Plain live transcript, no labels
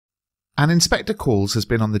And Inspector Calls has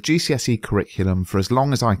been on the GCSE curriculum for as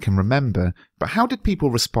long as I can remember, but how did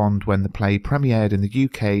people respond when the play premiered in the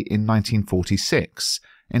UK in 1946?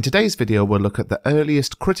 In today's video we'll look at the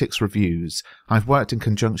earliest critics' reviews. I've worked in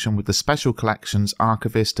conjunction with the Special Collections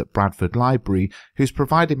archivist at Bradford Library, who's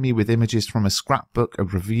provided me with images from a scrapbook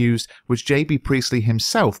of reviews which J.B. Priestley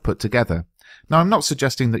himself put together. Now, I'm not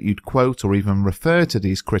suggesting that you'd quote or even refer to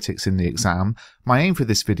these critics in the exam. My aim for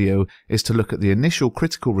this video is to look at the initial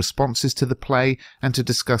critical responses to the play and to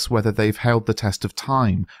discuss whether they've held the test of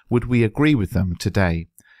time. Would we agree with them today?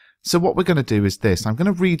 So what we're going to do is this. I'm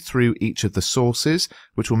going to read through each of the sources,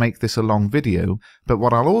 which will make this a long video, but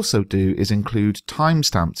what I'll also do is include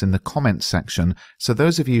timestamps in the comments section, so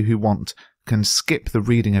those of you who want can skip the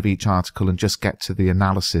reading of each article and just get to the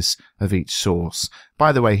analysis of each source.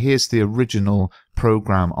 By the way, here's the original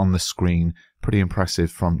program on the screen, pretty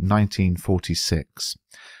impressive, from 1946.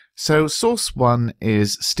 So source 1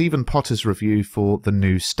 is Stephen Potter's review for The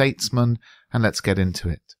New Statesman, and let's get into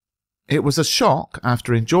it. It was a shock,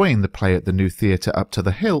 after enjoying the play at the New Theatre up to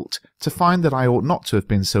the hilt, to find that I ought not to have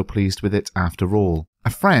been so pleased with it after all. A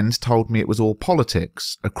friend told me it was all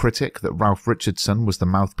politics, a critic that Ralph Richardson was the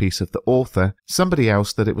mouthpiece of the author, somebody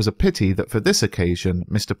else that it was a pity that for this occasion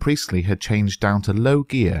Mr. Priestley had changed down to low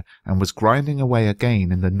gear and was grinding away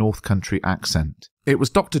again in the North Country accent. It was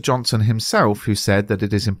Dr. Johnson himself who said that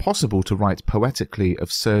it is impossible to write poetically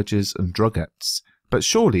of surges and druggettes. But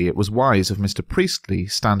surely it was wise of Mr. Priestley,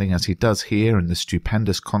 standing as he does here in the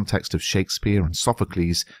stupendous context of Shakespeare and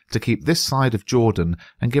Sophocles, to keep this side of Jordan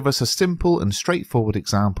and give us a simple and straightforward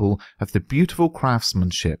example of the beautiful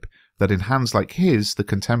craftsmanship that in hands like his the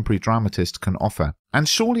contemporary dramatist can offer. And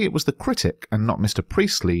surely it was the critic and not Mr.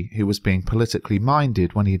 Priestley who was being politically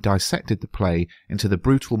minded when he dissected the play into the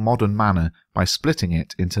brutal modern manner by splitting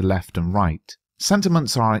it into left and right.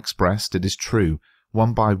 Sentiments are expressed, it is true.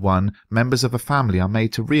 One by one, members of a family are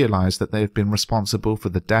made to realize that they have been responsible for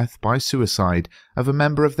the death by suicide of a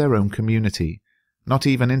member of their own community. Not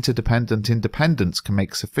even interdependent independence can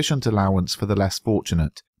make sufficient allowance for the less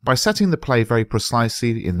fortunate. By setting the play very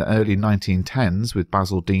precisely in the early 1910s, with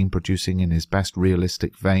Basil Dean producing in his best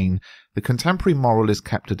realistic vein, the contemporary moral is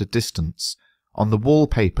kept at a distance. On the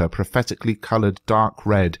wallpaper, prophetically coloured dark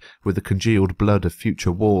red with the congealed blood of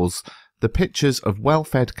future wars, the pictures of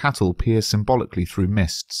well-fed cattle peer symbolically through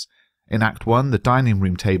mists. In Act 1, the dining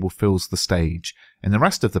room table fills the stage. In the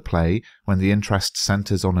rest of the play, when the interest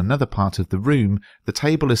centres on another part of the room, the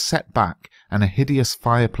table is set back and a hideous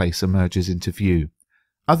fireplace emerges into view.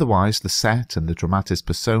 Otherwise, the set and the dramatis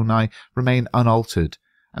personae remain unaltered,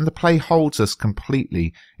 and the play holds us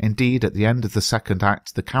completely. Indeed, at the end of the second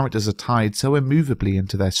act, the characters are tied so immovably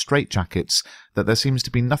into their straitjackets that there seems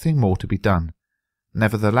to be nothing more to be done.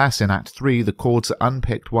 Nevertheless, in Act 3, the chords are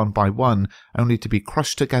unpicked one by one, only to be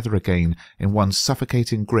crushed together again in one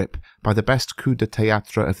suffocating grip by the best coup de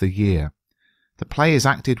théâtre of the year. The play is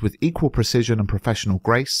acted with equal precision and professional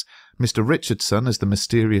grace. Mr. Richardson, as the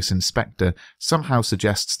mysterious inspector, somehow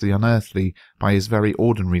suggests the unearthly by his very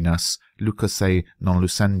ordinariness, lucose non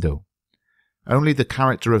lucendo. Only the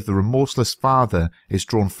character of the remorseless father is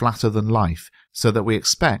drawn flatter than life, so that we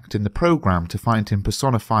expect in the programme to find him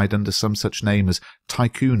personified under some such name as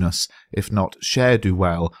Tycoonus, if not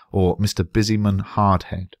Share-do-well or Mr. Busyman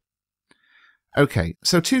Hardhead. Okay,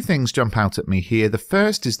 so two things jump out at me here. The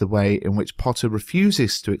first is the way in which Potter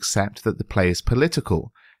refuses to accept that the play is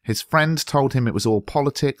political. His friend told him it was all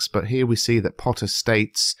politics, but here we see that Potter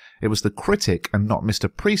states it was the critic and not Mr.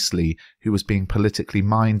 Priestley who was being politically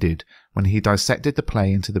minded when he dissected the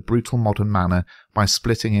play into the brutal modern manner by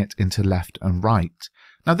splitting it into left and right.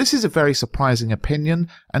 Now, this is a very surprising opinion,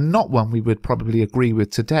 and not one we would probably agree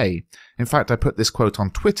with today. In fact, I put this quote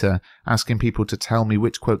on Twitter, asking people to tell me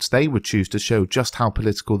which quotes they would choose to show just how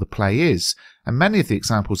political the play is, and many of the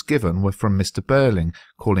examples given were from Mr. Burling.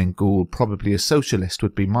 Calling Gould probably a socialist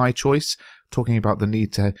would be my choice. Talking about the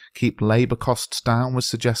need to keep labour costs down was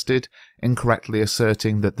suggested, incorrectly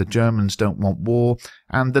asserting that the Germans don't want war,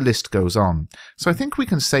 and the list goes on. So I think we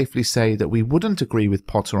can safely say that we wouldn't agree with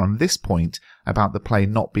Potter on this point about the play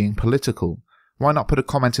not being political. Why not put a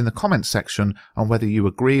comment in the comments section on whether you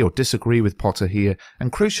agree or disagree with Potter here,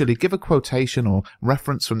 and crucially give a quotation or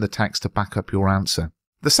reference from the text to back up your answer.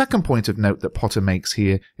 The second point of note that Potter makes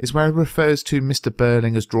here is where he refers to Mr.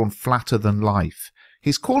 Burling as drawn flatter than life.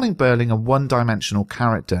 He's calling Burling a one-dimensional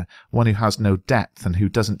character, one who has no depth and who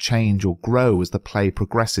doesn't change or grow as the play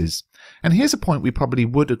progresses. And here's a point we probably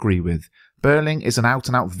would agree with. Burling is an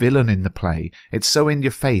out-and-out villain in the play. It's so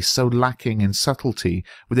in-your-face, so lacking in subtlety.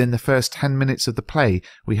 Within the first 10 minutes of the play,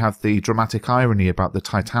 we have the dramatic irony about the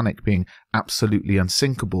Titanic being absolutely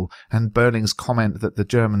unsinkable, and Burling's comment that the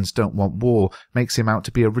Germans don't want war makes him out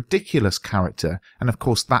to be a ridiculous character, and of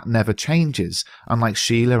course that never changes. Unlike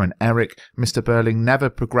Sheila and Eric, Mr. Burling never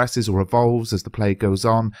progresses or evolves as the play goes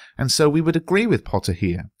on, and so we would agree with Potter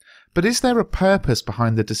here. But is there a purpose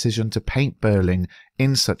behind the decision to paint Burling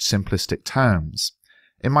in such simplistic terms?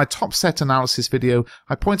 In my top set analysis video,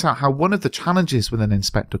 I point out how one of the challenges with an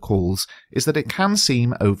Inspector Calls is that it can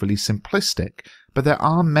seem overly simplistic, but there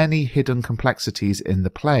are many hidden complexities in the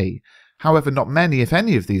play. However, not many, if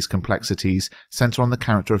any, of these complexities centre on the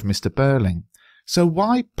character of Mr. Burling. So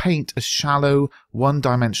why paint a shallow,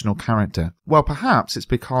 one-dimensional character? Well, perhaps it's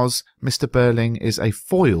because Mr. Burling is a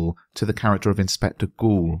foil to the character of Inspector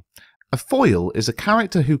Goole. A foil is a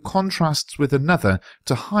character who contrasts with another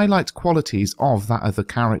to highlight qualities of that other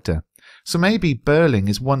character. So maybe Burling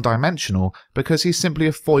is one-dimensional because he's simply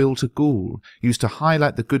a foil to Goole, used to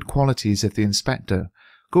highlight the good qualities of the Inspector.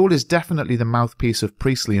 Goole is definitely the mouthpiece of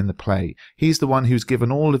Priestley in the play. He's the one who's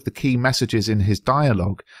given all of the key messages in his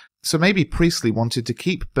dialogue. So maybe Priestley wanted to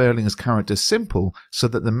keep Burling's character simple so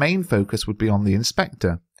that the main focus would be on the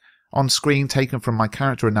Inspector. On screen, taken from my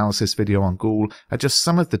character analysis video on Goole, are just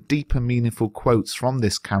some of the deeper meaningful quotes from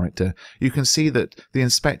this character. You can see that the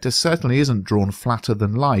Inspector certainly isn't drawn flatter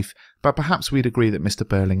than life, but perhaps we'd agree that Mr.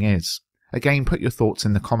 Burling is. Again, put your thoughts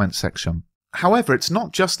in the comments section. However, it's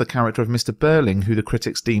not just the character of Mr. Burling who the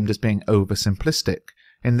critics deemed as being oversimplistic.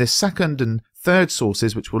 In this second and third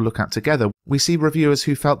sources, which we'll look at together, we see reviewers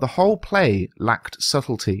who felt the whole play lacked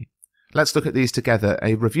subtlety. Let's look at these together,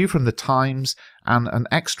 a review from The Times and an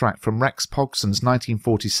extract from Rex Pogson's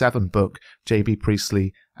 1947 book, J.B.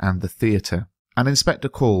 Priestley and the Theatre. An Inspector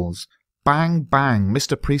Calls. Bang, bang,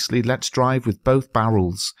 Mr. Priestley lets drive with both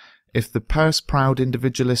barrels. If the purse-proud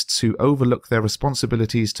individualists who overlook their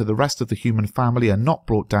responsibilities to the rest of the human family are not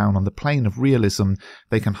brought down on the plane of realism,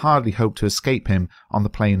 they can hardly hope to escape him on the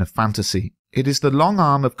plane of fantasy. It is the long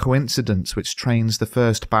arm of coincidence which trains the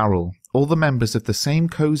first barrel. All the members of the same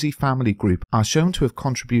cosy family group are shown to have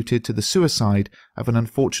contributed to the suicide of an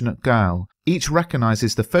unfortunate girl. Each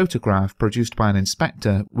recognises the photograph produced by an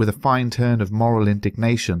inspector with a fine turn of moral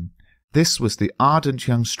indignation. This was the ardent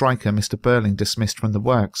young striker Mr. Burling dismissed from the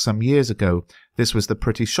work some years ago. This was the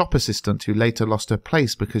pretty shop assistant who later lost her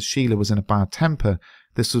place because Sheila was in a bad temper.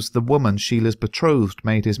 This was the woman Sheila's betrothed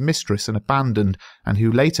made his mistress and abandoned, and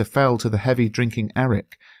who later fell to the heavy drinking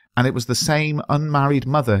Eric. And it was the same unmarried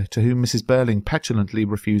mother to whom Mrs. Burling petulantly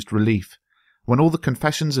refused relief. When all the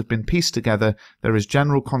confessions have been pieced together, there is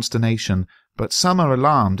general consternation, but some are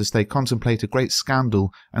alarmed as they contemplate a great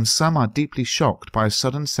scandal, and some are deeply shocked by a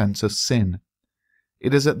sudden sense of sin.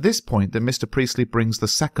 It is at this point that Mr. Priestley brings the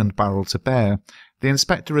second barrel to bear. The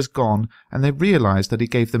inspector is gone, and they realise that he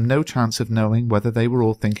gave them no chance of knowing whether they were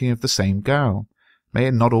all thinking of the same girl. May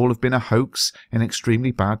it not all have been a hoax in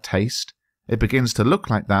extremely bad taste? It begins to look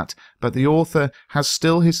like that, but the author has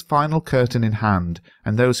still his final curtain in hand,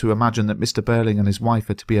 and those who imagine that Mr. Burling and his wife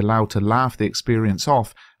are to be allowed to laugh the experience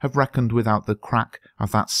off have reckoned without the crack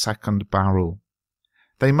of that second barrel.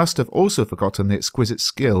 They must have also forgotten the exquisite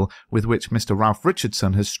skill with which Mr. Ralph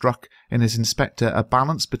Richardson has struck in his Inspector a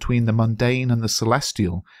balance between the mundane and the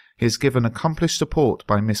celestial. He is given accomplished support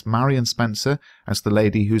by Miss Marion Spencer as the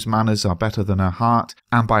lady whose manners are better than her heart,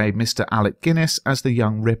 and by Mr. Alec Guinness as the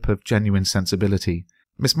young rip of genuine sensibility.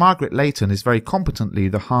 Miss Margaret Leighton is very competently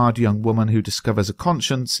the hard young woman who discovers a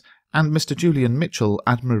conscience, and Mr. Julian Mitchell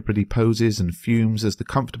admirably poses and fumes as the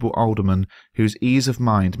comfortable alderman whose ease of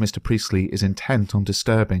mind Mr. Priestley is intent on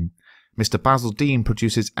disturbing. Mr. Basil Dean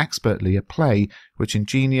produces expertly a play which,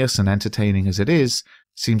 ingenious and entertaining as it is,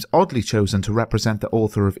 seems oddly chosen to represent the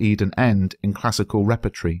author of Eden End in classical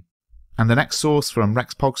repertory. And the next source from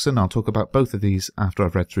Rex Pogson, I'll talk about both of these after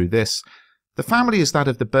I've read through this. The family is that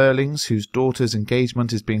of the Burlings, whose daughter's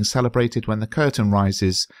engagement is being celebrated when the curtain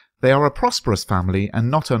rises. They are a prosperous family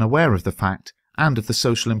and not unaware of the fact, and of the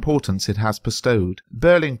social importance it has bestowed.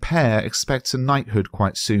 Burling père expects a knighthood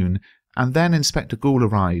quite soon, and then Inspector Goole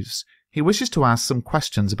arrives. He wishes to ask some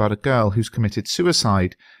questions about a girl who's committed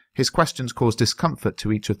suicide. His questions cause discomfort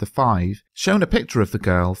to each of the five. Shown a picture of the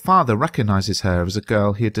girl, father recognises her as a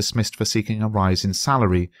girl he had dismissed for seeking a rise in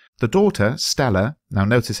salary. The daughter, Stella, now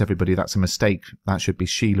notice everybody that's a mistake, that should be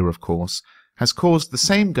Sheila of course, has caused the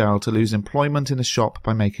same girl to lose employment in a shop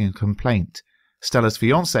by making a complaint. Stella's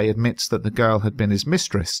fiancé admits that the girl had been his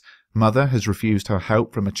mistress. Mother has refused her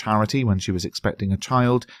help from a charity when she was expecting a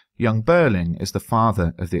child. Young Burling is the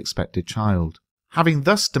father of the expected child. Having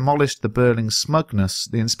thus demolished the Burling's smugness,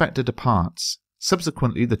 the inspector departs.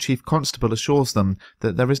 Subsequently, the chief constable assures them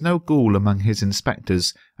that there is no ghoul among his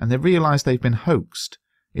inspectors, and they realise they've been hoaxed.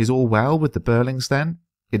 Is all well with the Burlings then?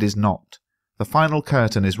 It is not. The final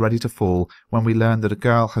curtain is ready to fall when we learn that a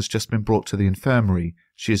girl has just been brought to the infirmary.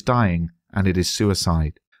 She is dying, and it is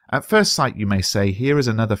suicide. At first sight, you may say, here is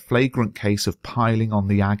another flagrant case of piling on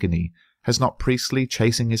the agony. Has not Priestley,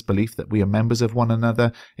 chasing his belief that we are members of one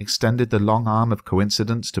another, extended the long arm of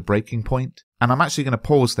coincidence to breaking point? And I'm actually going to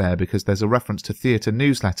pause there because there's a reference to Theatre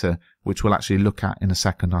Newsletter, which we'll actually look at in a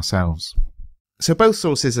second ourselves. So both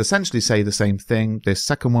sources essentially say the same thing. This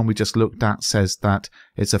second one we just looked at says that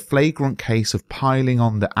it's a flagrant case of piling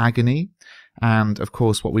on the agony. And of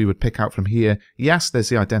course, what we would pick out from here, yes, there's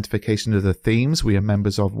the identification of the themes. We are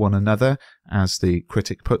members of one another, as the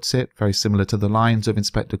critic puts it, very similar to the lines of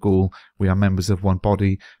Inspector Ghoul, we are members of one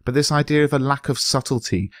body. But this idea of a lack of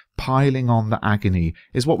subtlety, piling on the agony,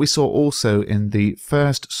 is what we saw also in the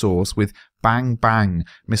first source with bang bang,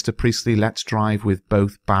 Mr. Priestley let's drive with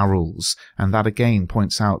both barrels, and that again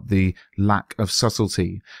points out the lack of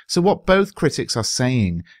subtlety. So what both critics are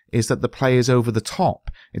saying is that the play is over the top.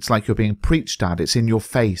 It's like you're being preached at, it's in your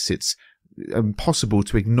face, it's impossible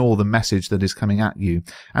to ignore the message that is coming at you.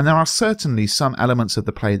 And there are certainly some elements of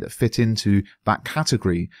the play that fit into that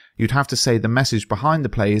category. You'd have to say the message behind the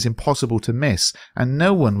play is impossible to miss, and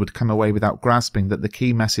no one would come away without grasping that the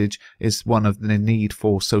key message is one of the need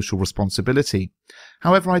for social responsibility.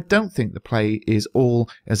 However, I don't think the play is all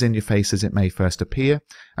as in your face as it may first appear.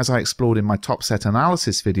 As I explored in my top set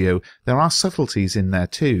analysis video, there are subtleties in there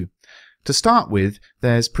too. To start with,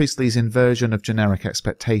 there's Priestley's inversion of generic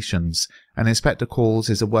expectations. An Inspector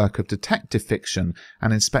Calls is a work of detective fiction,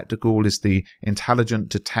 and Inspector Ghoul is the intelligent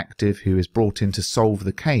detective who is brought in to solve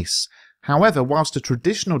the case. However, whilst a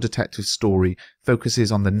traditional detective story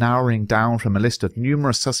focuses on the narrowing down from a list of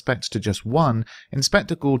numerous suspects to just one,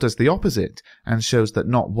 Inspector Ghoul does the opposite, and shows that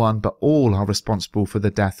not one but all are responsible for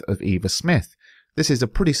the death of Eva Smith. This is a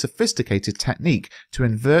pretty sophisticated technique to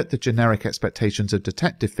invert the generic expectations of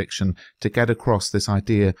detective fiction to get across this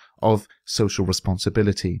idea of social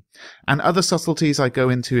responsibility. And other subtleties I go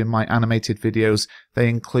into in my animated videos, they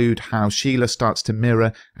include how Sheila starts to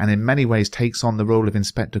mirror and in many ways takes on the role of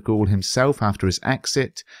Inspector Ghoul himself after his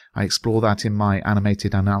exit. I explore that in my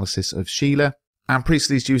animated analysis of Sheila. And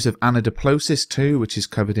Priestley's use of anadiplosis too, which is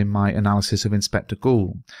covered in my analysis of Inspector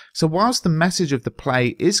Ghoul. So whilst the message of the play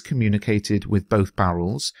is communicated with both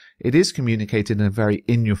barrels, it is communicated in a very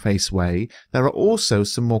in-your-face way, there are also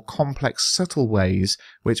some more complex, subtle ways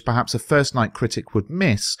which perhaps a first-night critic would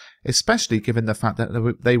miss, especially given the fact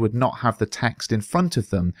that they would not have the text in front of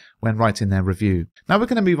them when writing their review. Now we're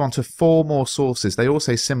going to move on to 4 more sources. They all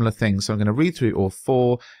say similar things, so I'm going to read through all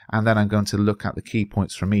 4, and then I'm going to look at the key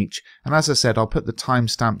points from each. And as I said, I'll put the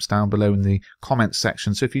timestamps down below in the comments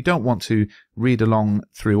section, so if you don't want to read along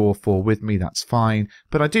through all 4 with me, that's fine,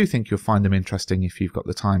 but I do think you'll find them interesting if you've got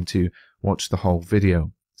the time to watch the whole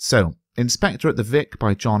video. So, Inspector at the Vic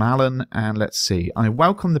by John Allen, and let's see. I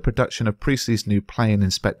welcome the production of Priestley's new play in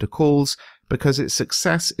Inspector Calls because its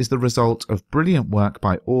success is the result of brilliant work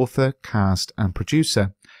by author, cast and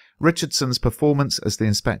producer. Richardson's performance as the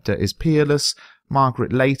Inspector is peerless.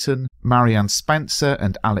 Margaret Leighton, Marianne Spencer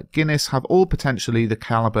and Alec Guinness have all potentially the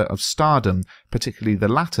calibre of stardom, particularly the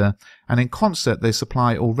latter, and in concert they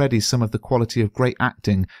supply already some of the quality of great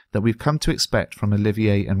acting that we've come to expect from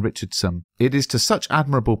Olivier and Richardson. It is to such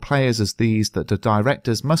admirable players as these that the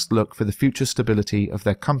directors must look for the future stability of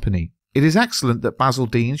their company. It is excellent that Basil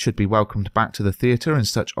Dean should be welcomed back to the theatre in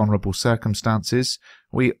such honourable circumstances.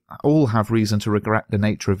 We all have reason to regret the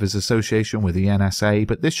nature of his association with the NSA,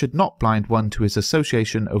 but this should not blind one to his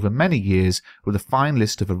association over many years with a fine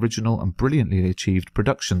list of original and brilliantly achieved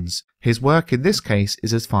productions. His work in this case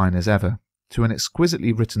is as fine as ever. To an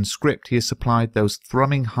exquisitely written script he has supplied those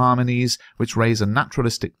thrumming harmonies which raise a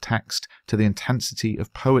naturalistic text to the intensity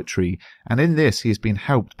of poetry, and in this he has been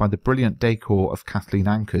helped by the brilliant decor of Kathleen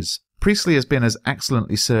Ankers. Priestley has been as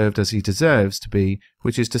excellently served as he deserves to be,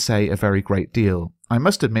 which is to say a very great deal. I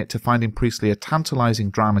must admit to finding Priestley a tantalising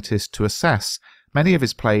dramatist to assess. Many of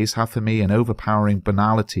his plays have for me an overpowering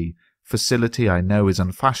banality. Facility, I know, is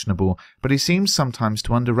unfashionable, but he seems sometimes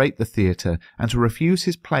to underrate the theatre and to refuse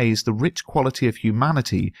his plays the rich quality of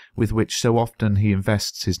humanity with which so often he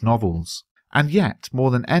invests his novels. And yet,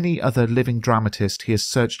 more than any other living dramatist, he has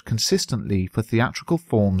searched consistently for theatrical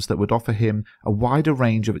forms that would offer him a wider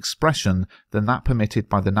range of expression than that permitted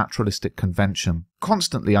by the naturalistic convention.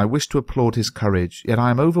 Constantly I wish to applaud his courage, yet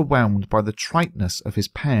I am overwhelmed by the triteness of his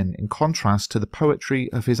pen in contrast to the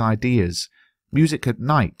poetry of his ideas. Music at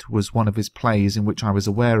Night was one of his plays in which I was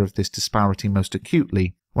aware of this disparity most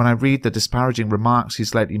acutely. When I read the disparaging remarks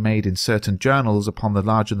he's lately made in certain journals upon the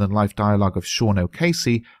larger-than-life dialogue of Sean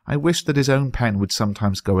O'Casey, I wish that his own pen would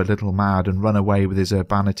sometimes go a little mad and run away with his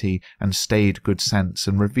urbanity and staid good sense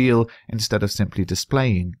and reveal, instead of simply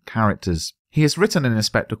displaying, characters. He has written in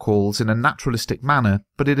Inspector Calls in a naturalistic manner,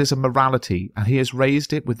 but it is a morality, and he has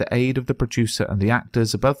raised it with the aid of the producer and the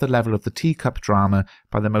actors above the level of the teacup drama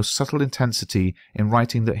by the most subtle intensity in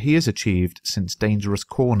writing that he has achieved since Dangerous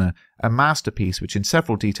Corner, a masterpiece which in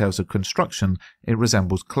several details of construction it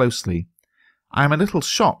resembles closely. I am a little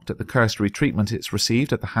shocked at the cursory treatment it's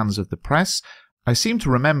received at the hands of the press. I seem to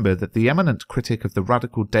remember that the eminent critic of the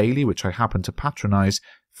Radical Daily, which I happen to patronise,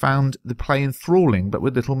 found the play enthralling but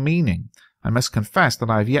with little meaning. I must confess that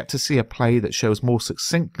I have yet to see a play that shows more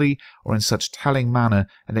succinctly or in such telling manner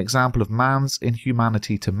an example of man's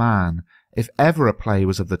inhumanity to man. If ever a play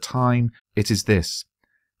was of the time, it is this.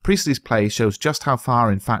 Priestley's play shows just how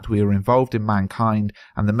far in fact we are involved in mankind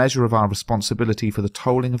and the measure of our responsibility for the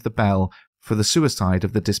tolling of the bell for the suicide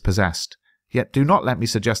of the dispossessed. Yet do not let me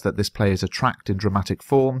suggest that this play is a tract in dramatic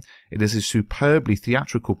form. It is a superbly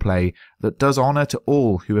theatrical play that does honour to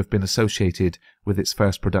all who have been associated with its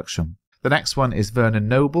first production. The next one is Vernon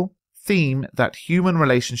Noble. Theme that human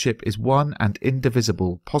relationship is one and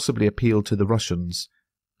indivisible, possibly appealed to the Russians.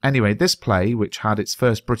 Anyway, this play, which had its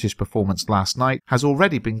first British performance last night, has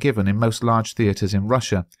already been given in most large theatres in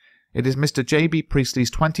Russia. It is Mr. J.B.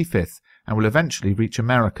 Priestley's 25th and will eventually reach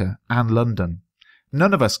America and London.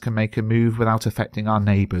 None of us can make a move without affecting our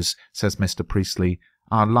neighbours, says Mr. Priestley.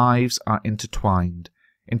 Our lives are intertwined.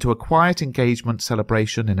 Into a quiet engagement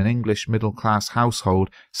celebration in an English middle-class household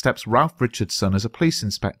steps Ralph Richardson as a police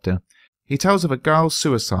inspector. He tells of a girl's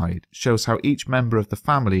suicide, shows how each member of the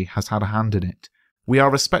family has had a hand in it. We are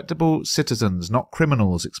respectable citizens, not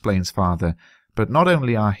criminals, explains father. But not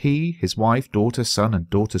only are he, his wife, daughter, son and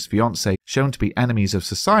daughter's fiancé shown to be enemies of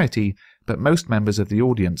society, but most members of the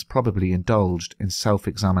audience probably indulged in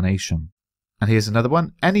self-examination. And here's another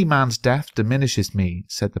one. Any man's death diminishes me,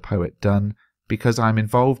 said the poet Donne, because I am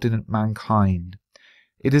involved in mankind.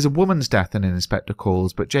 It is a woman's death in Inspector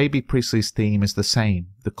Calls, but J.B. Priestley's theme is the same,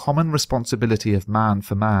 the common responsibility of man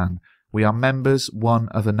for man. We are members one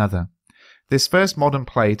of another. This first modern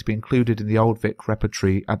play to be included in the Old Vic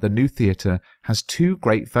repertory at the New Theatre has two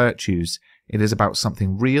great virtues. It is about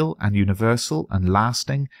something real and universal and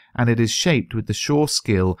lasting, and it is shaped with the sure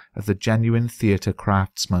skill of the genuine theatre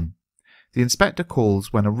craftsman. The inspector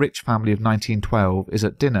calls when a rich family of 1912 is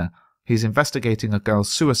at dinner. He is investigating a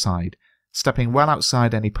girl's suicide. Stepping well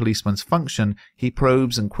outside any policeman's function, he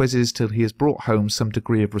probes and quizzes till he has brought home some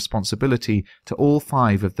degree of responsibility to all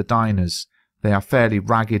 5 of the diners. They are fairly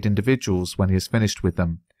ragged individuals when he has finished with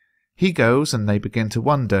them. He goes, and they begin to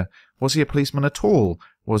wonder, was he a policeman at all?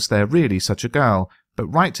 Was there really such a girl? But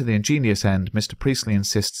right to the ingenious end, Mr. Priestley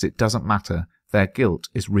insists it doesn't matter. Their guilt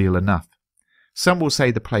is real enough. Some will say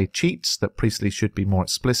the play cheats, that Priestley should be more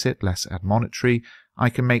explicit, less admonitory. I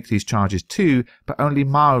can make these charges too, but only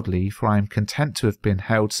mildly, for I am content to have been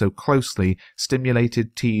held so closely,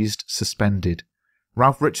 stimulated, teased, suspended.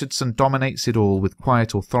 Ralph Richardson dominates it all with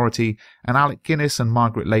quiet authority, and Alec Guinness and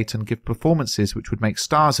Margaret Leighton give performances which would make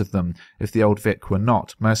stars of them if the Old Vic were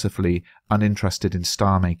not, mercifully, uninterested in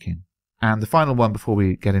star-making. And the final one before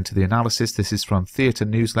we get into the analysis, this is from Theatre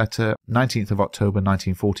Newsletter, 19th of October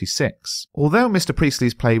 1946. Although Mr.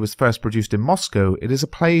 Priestley's play was first produced in Moscow, it is a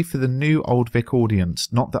play for the new Old Vic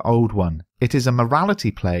audience, not the old one. It is a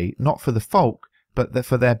morality play, not for the folk, but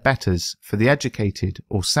for their betters, for the educated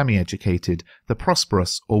or semi-educated, the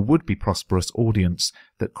prosperous or would-be prosperous audience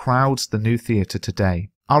that crowds the new theatre today.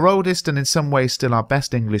 Our oldest and in some ways still our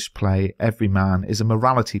best English play, Everyman, is a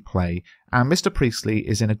morality play, and Mr. Priestley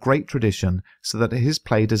is in a great tradition, so that his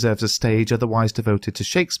play deserves a stage otherwise devoted to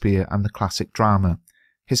Shakespeare and the classic drama.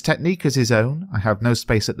 His technique is his own. I have no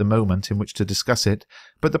space at the moment in which to discuss it,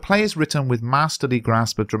 but the play is written with masterly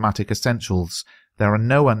grasp of dramatic essentials. There are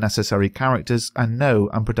no unnecessary characters and no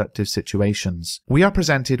unproductive situations. We are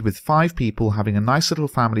presented with 5 people having a nice little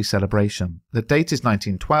family celebration. The date is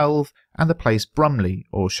 1912 and the place Brumley,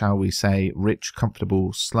 or shall we say rich,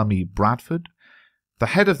 comfortable, slummy Bradford. The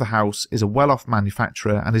head of the house is a well-off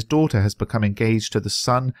manufacturer and his daughter has become engaged to the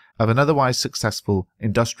son of an otherwise successful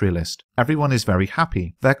industrialist. Everyone is very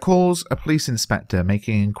happy. There calls a police inspector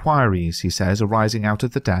making inquiries, he says, arising out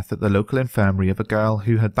of the death at the local infirmary of a girl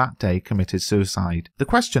who had that day committed suicide. The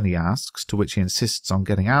question he asks, to which he insists on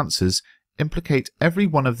getting answers, implicate every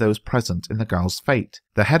one of those present in the girl's fate.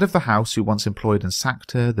 The head of the house who once employed and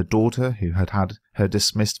sacked her, the daughter who had had her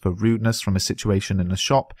dismissed for rudeness from a situation in a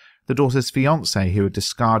shop, the daughter's fiancé who had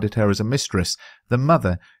discarded her as a mistress, the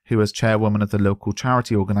mother who as chairwoman of the local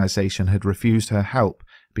charity organisation had refused her help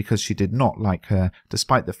because she did not like her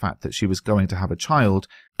despite the fact that she was going to have a child,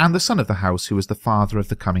 and the son of the house who was the father of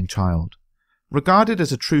the coming child. Regarded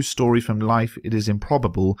as a true story from life, it is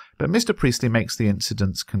improbable, but Mr. Priestley makes the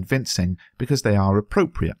incidents convincing because they are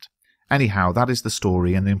appropriate. Anyhow, that is the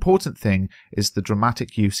story, and the important thing is the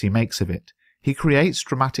dramatic use he makes of it. He creates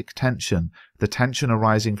dramatic tension, the tension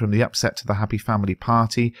arising from the upset to the happy family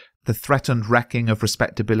party, the threatened wrecking of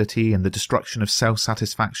respectability and the destruction of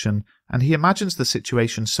self-satisfaction, and he imagines the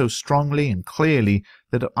situation so strongly and clearly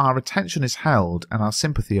that our attention is held and our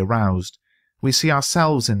sympathy aroused. We see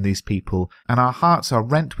ourselves in these people, and our hearts are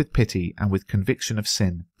rent with pity and with conviction of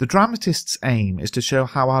sin. The dramatist's aim is to show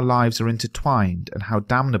how our lives are intertwined and how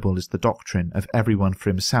damnable is the doctrine of everyone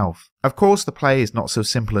for himself. Of course, the play is not so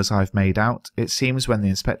simple as I've made out. It seems when the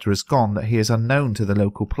inspector is gone that he is unknown to the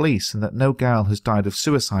local police and that no girl has died of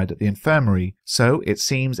suicide at the infirmary, so it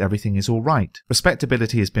seems everything is all right.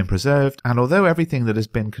 Respectability has been preserved, and although everything that has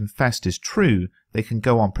been confessed is true, they can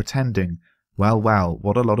go on pretending. Well,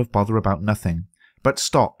 what a lot of bother about nothing. But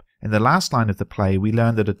stop. In the last line of the play, we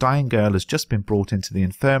learn that a dying girl has just been brought into the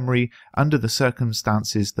infirmary under the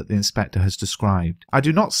circumstances that the inspector has described. I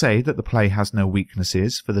do not say that the play has no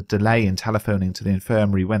weaknesses, for the delay in telephoning to the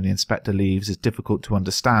infirmary when the inspector leaves is difficult to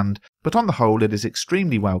understand, but on the whole it is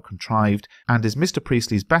extremely well contrived, and is Mr.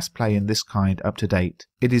 Priestley's best play in this kind up to date.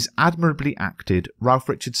 It is admirably acted. Ralph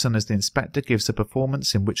Richardson as the inspector gives a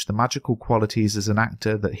performance in which the magical qualities as an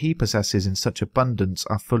actor that he possesses in such abundance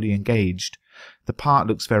are fully engaged. The part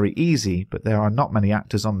looks very easy, but there are not many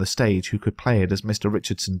actors on the stage who could play it as Mr.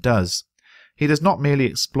 Richardson does. He does not merely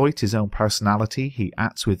exploit his own personality, he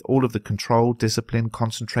acts with all of the control, discipline,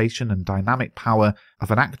 concentration and dynamic power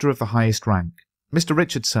of an actor of the highest rank. Mr.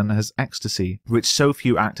 Richardson has ecstasy, which so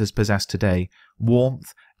few actors possess today,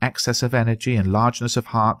 warmth, excess of energy and largeness of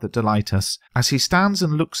heart that delight us. As he stands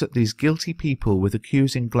and looks at these guilty people with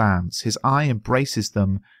accusing glance, his eye embraces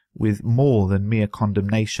them with more than mere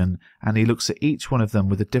condemnation, and he looks at each one of them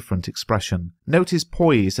with a different expression. Note his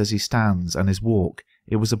poise as he stands and his walk.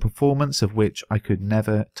 It was a performance of which I could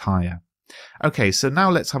never tire. Okay, so now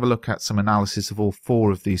let's have a look at some analysis of all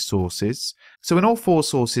four of these sources. So in all four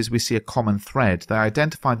sources we see a common thread. They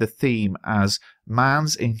identify the theme as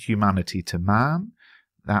man's inhumanity to man.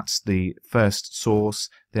 That's the first source.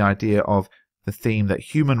 The idea of the theme that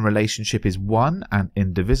human relationship is one and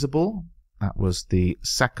indivisible. That was the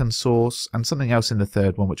second source, and something else in the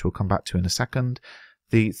third one which we'll come back to in a second.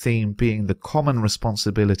 The theme being the common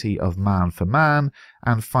responsibility of man for man,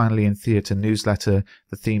 and finally in Theatre Newsletter,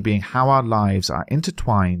 the theme being how our lives are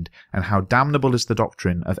intertwined and how damnable is the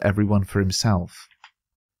doctrine of everyone for himself.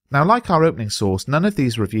 Now, like our opening source, none of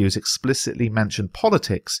these reviews explicitly mention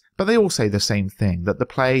politics, but they all say the same thing, that the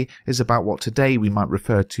play is about what today we might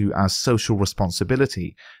refer to as social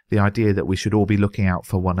responsibility, the idea that we should all be looking out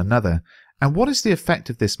for one another. And what is the effect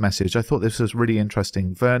of this message? I thought this was really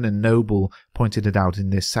interesting. Vernon Noble pointed it out in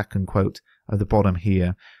this second quote at the bottom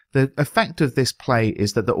here. The effect of this play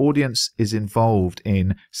is that the audience is involved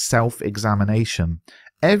in self-examination.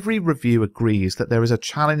 Every review agrees that there is a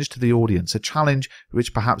challenge to the audience, a challenge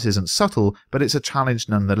which perhaps isn't subtle, but it's a challenge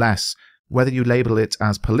nonetheless. Whether you label it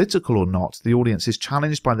as political or not, the audience is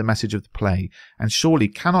challenged by the message of the play, and surely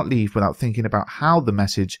cannot leave without thinking about how the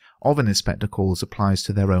message of an Inspector Calls applies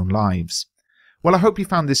to their own lives. Well, I hope you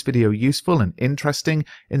found this video useful and interesting.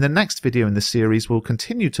 In the next video in the series, we'll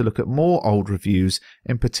continue to look at more old reviews,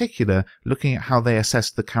 in particular looking at how they assess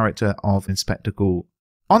the character of Inspector Gould.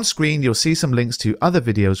 On screen, you'll see some links to other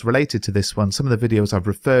videos related to this one, some of the videos I've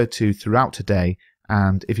referred to throughout today,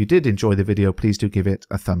 and if you did enjoy the video, please do give it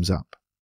a thumbs up.